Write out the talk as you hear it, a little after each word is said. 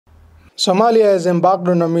Somalia has embarked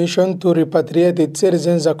on a mission to repatriate its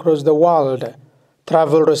citizens across the world.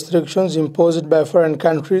 Travel restrictions imposed by foreign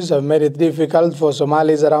countries have made it difficult for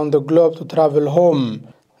Somalis around the globe to travel home.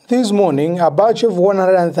 This morning, a batch of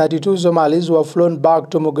 132 Somalis were flown back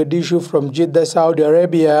to Mogadishu from Jeddah, Saudi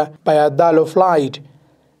Arabia by a Dalo flight.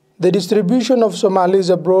 The distribution of Somalis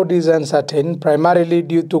abroad is uncertain, primarily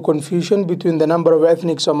due to confusion between the number of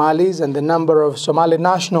ethnic Somalis and the number of Somali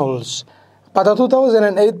nationals. But a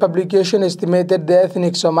 2008 publication estimated the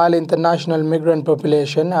ethnic Somali international migrant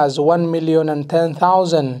population as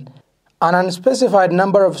 1,010,000. An unspecified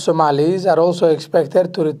number of Somalis are also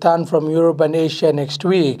expected to return from Europe and Asia next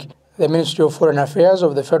week. The Ministry of Foreign Affairs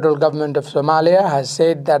of the federal government of Somalia has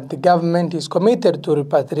said that the government is committed to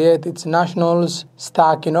repatriate its nationals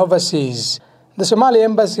stuck in overseas. The Somali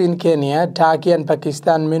embassy in Kenya, Turkey and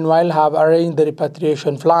Pakistan meanwhile have arranged the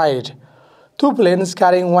repatriation flight. 2 planes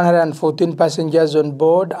carrying 114 passengers on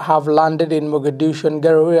board have landed in Mogadishu and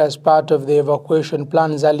Garowe as part of the evacuation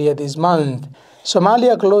plans earlier this month.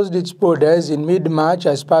 Somalia closed its borders in mid-March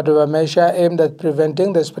as part of a measure aimed at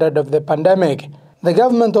preventing the spread of the pandemic. The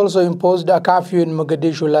government also imposed a curfew in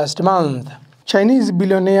Mogadishu last month. Chinese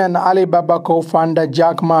billionaire and Alibaba co-founder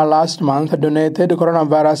Jack Ma last month donated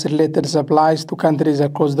coronavirus-related supplies to countries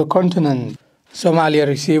across the continent. Somalia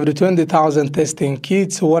received 20,000 testing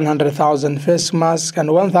kits, 100,000 face masks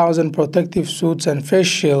and 1,000 protective suits and face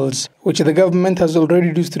shields, which the government has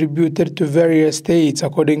already distributed to various states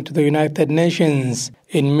according to the United Nations.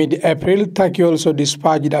 In mid-April, Turkey also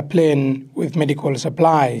dispatched a plane with medical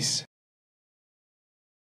supplies.